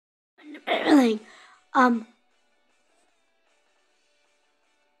everything.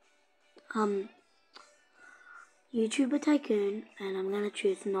 YouTuber Tycoon, and I'm gonna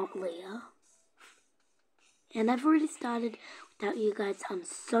choose not Leah. And I've already started without you guys. I'm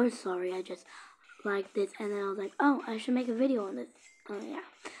so sorry. I just like this, and then I was like, oh, I should make a video on this. Oh yeah,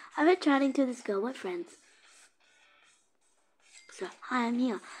 I've been chatting to this girl with friends. So hi, I'm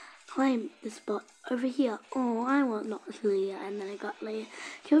here. Claim the spot over here. Oh, I want not Leah, and then I got Leah.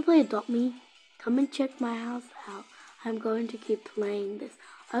 Can we play Adopt Me? Come and check my house out. I'm going to keep playing this.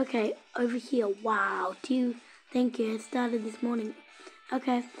 Okay, over here. Wow, thank you. It started this morning.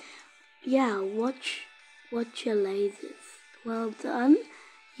 Okay, yeah. Watch your lasers. Well done.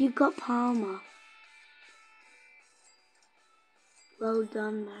 You got Palmer. Well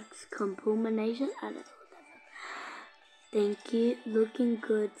done, Max. Compulmination. I don't know what that is. Thank you. Looking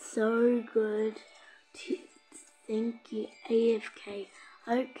good. So good. Thank you. AFK.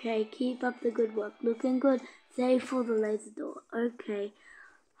 Okay, keep up the good work. Looking good. Save for the laser door. Okay.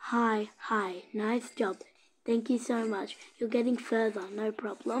 Hi. Nice job. Thank you so much. You're getting further. No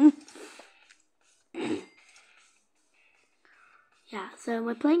problem. Yeah, so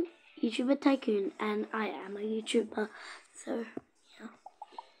we're playing YouTuber Tycoon, and I am a YouTuber. So, yeah.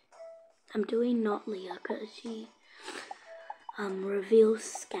 I'm doing not Leah because she reveals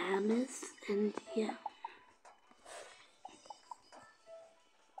scammers, and yeah.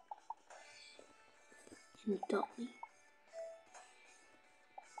 And Adopt Me.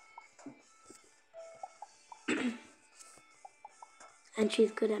 And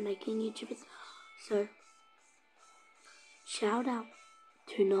she's good at making YouTubers. So, shout out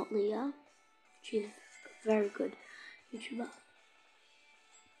to not Leah. She's a very good YouTuber.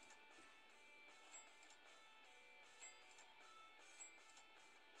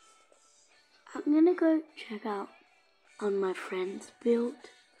 I'm gonna go check out on my friend's build.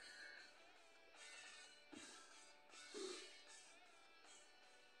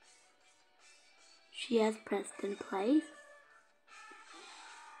 She has Preston Place.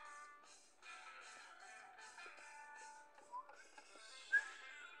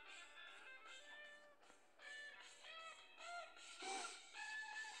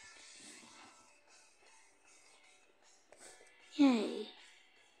 Yay.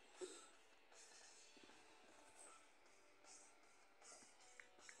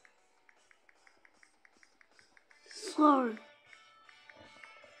 So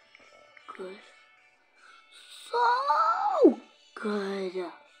good. So good.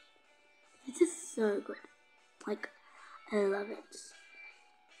 This is so good. Like, I love it.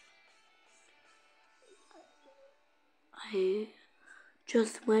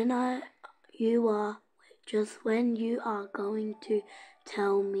 Just when you are going to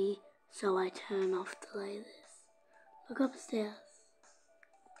tell me, so I turn off the lasers. Look upstairs.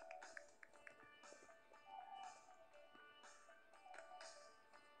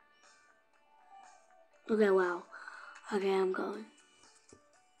 Okay, wow. Okay, I'm going.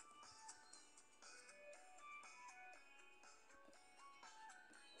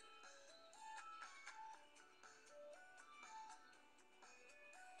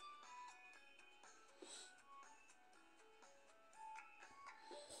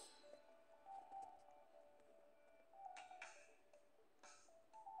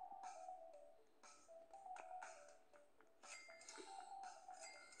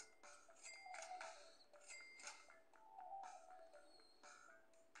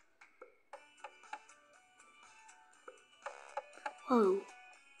 Whoa.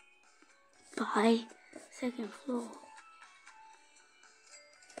 Bye. Second floor.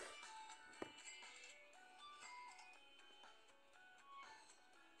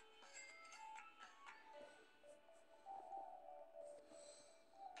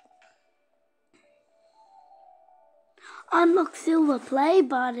 Unlock silver play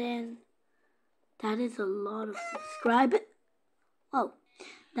button. That is a lot of subscribers. Whoa.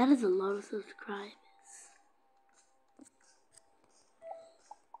 That is a lot of subscribers.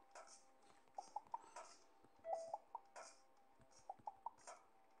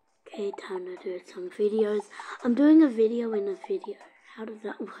 Okay, time to do some videos. I'm doing a video in a video. How does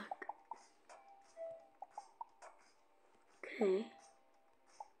that work? Okay.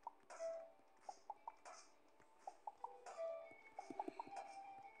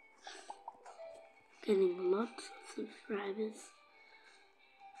 Getting lots of subscribers.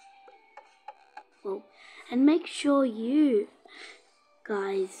 Well, and make sure you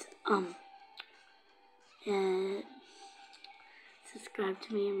guys subscribe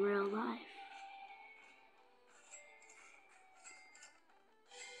to me in real life.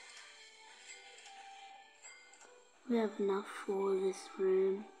 We have enough for this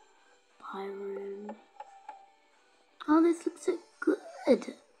room. High room. Oh, this looks so good.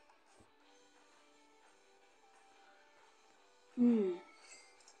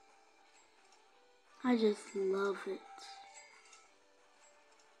 I just love it.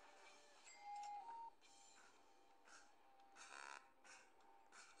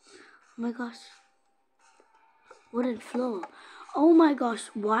 Oh my gosh. Wooden floor. Oh my gosh,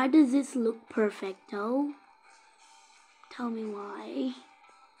 why does this look perfecto? Tell me why.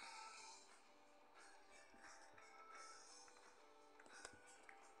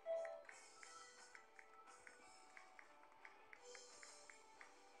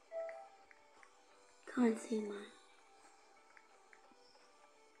 Come and see mine.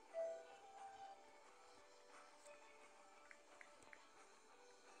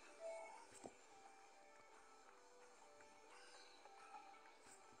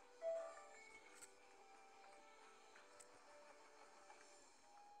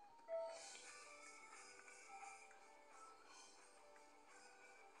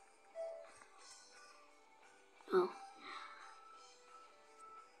 Oh.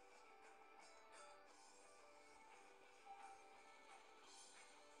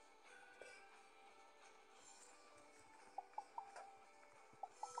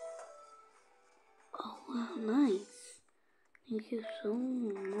 Oh, wow, nice. Thank you so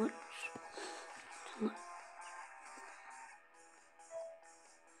much.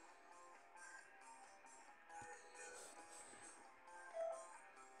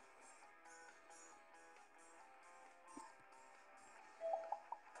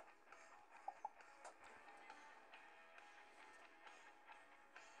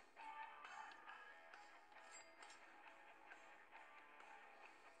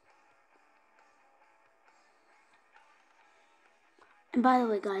 And by the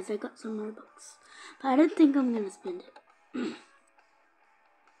way, guys, I got some Robux, but I don't think I'm gonna spend it.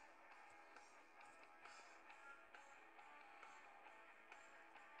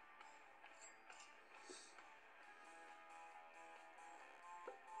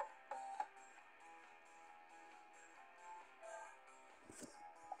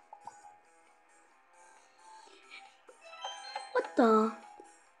 What the?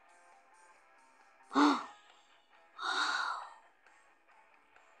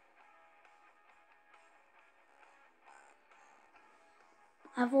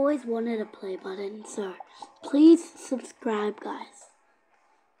 I've always wanted a play button, so please subscribe, guys.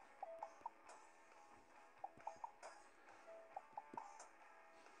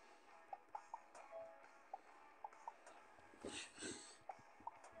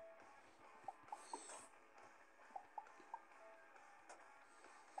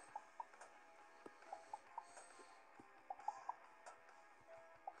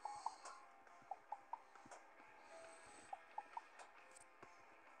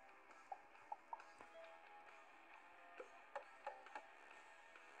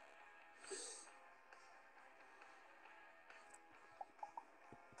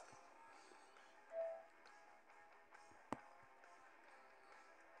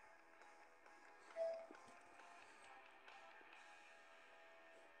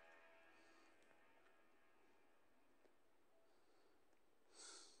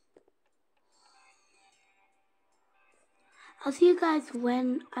 I'll see you guys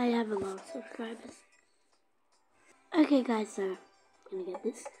when I have a lot of subscribers. Okay, guys, so I'm gonna get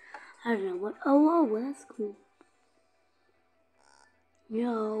this. I don't know what. Oh, well, that's cool.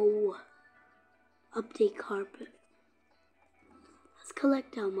 Yo, update carpet. Let's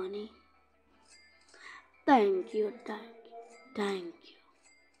collect our money. Thank you, thank you.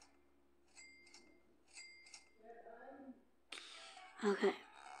 Okay,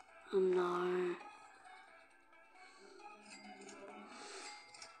 no.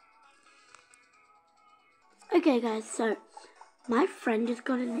 Okay, guys, so my friend just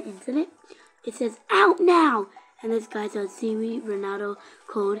got an incident. It says out now, and this guy's a Seaweed Ronaldo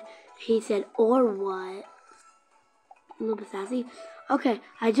code. He said, or what? A little bit sassy. Okay,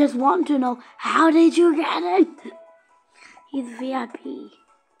 I just want to know, how did you get it? He's VIP.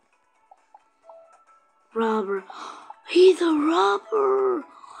 Robber. He's a robber.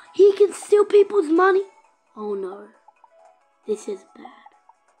 He can steal people's money. Oh no. This is bad.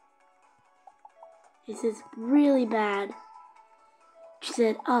 This is really bad. She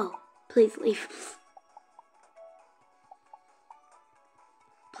said, oh, please leave.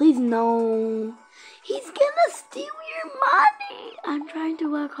 Please no. He's gonna steal your money. I'm trying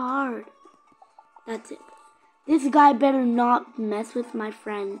to work hard. That's it. This guy better not mess with my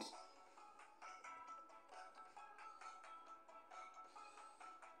friend.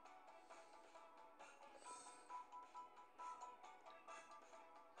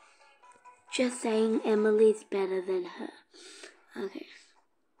 Just saying Emily's better than her. Okay.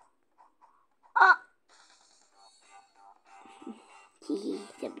 Oh!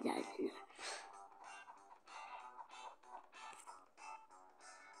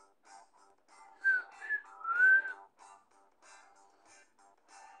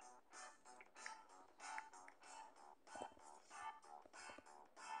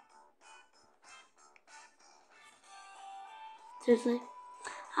 Seriously?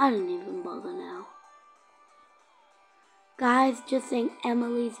 I don't even bother now. Guys, just saying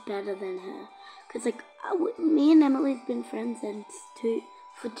Emily's better than her. Because, like, me and Emily's been friends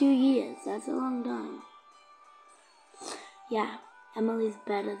for 2 years. That's a long time. Yeah, Emily's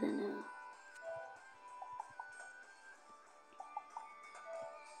better than her.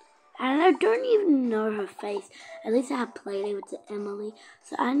 And I don't even know her face. At least I have played with Emily.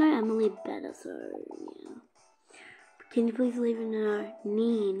 So I know Emily better, so, yeah. Can you please leave a no?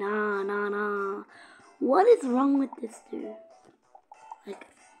 Nah. What is wrong with this dude? Like,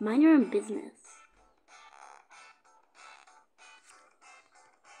 mind your own business.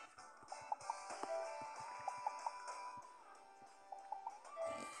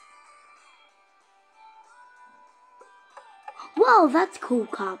 Whoa, that's cool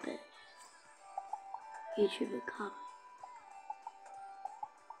carpet. YouTuber carpet.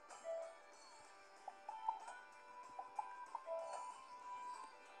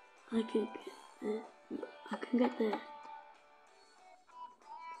 I can get this. I can get this.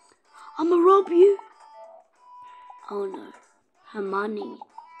 I'ma rob you. Oh no. Her money.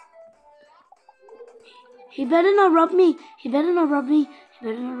 He better not rob me. He better not rob me. He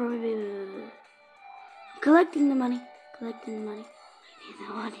better not rob me. I'm collecting the money. Collecting the money. I need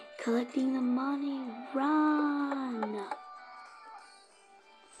the money. Collecting the money. Run.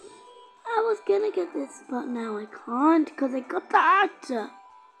 I was gonna get this, but now I can't because I got that.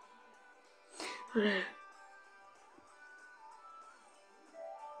 Okay.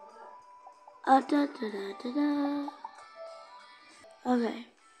 Okay.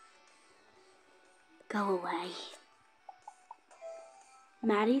 Go away.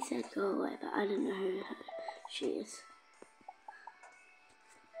 Maddie said go away, but I don't know who she is.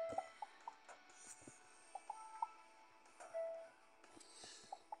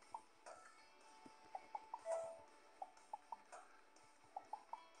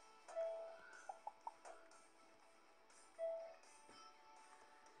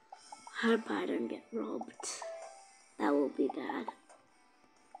 I hope I don't get robbed. That will be bad.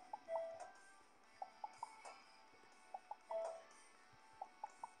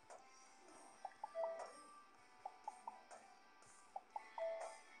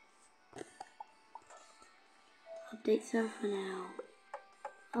 Update sofa now.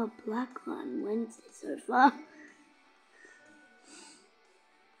 Oh, black one. Wednesday sofa.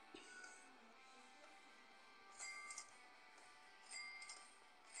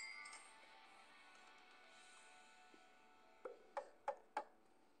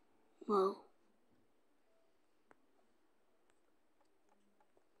 Whoa.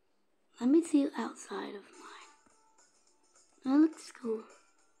 Let me see outside of mine. That looks cool.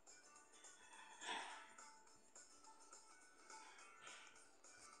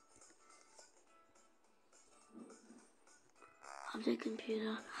 Update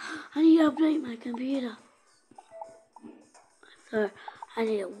computer. I need to update my computer. So I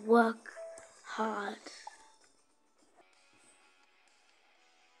need to work hard.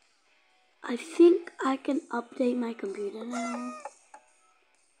 I think I can update my computer now.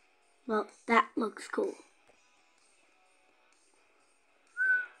 Well, that looks cool.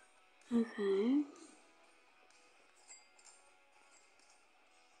 Okay.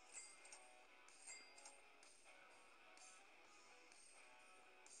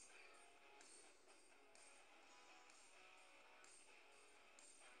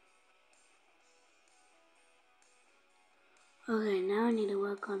 Okay, now I need to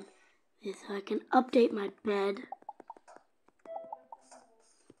work on this so I can update my bed.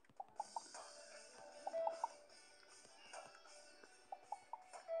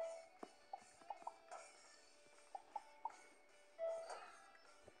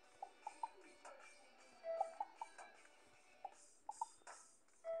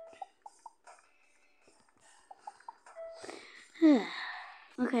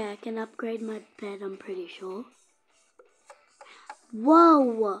 Okay, I can upgrade my bed, I'm pretty sure.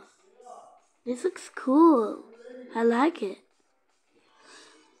 Whoa! This looks cool. I like it.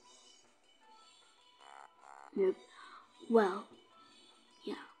 Nope. Well,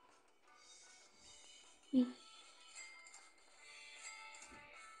 yeah.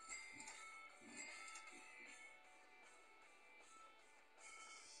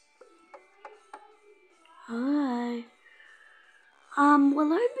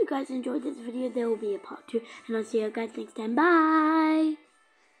 Well, I hope you guys enjoyed this video. There will be a part 2, and I'll see you guys next time. Bye!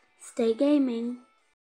 Stay gaming.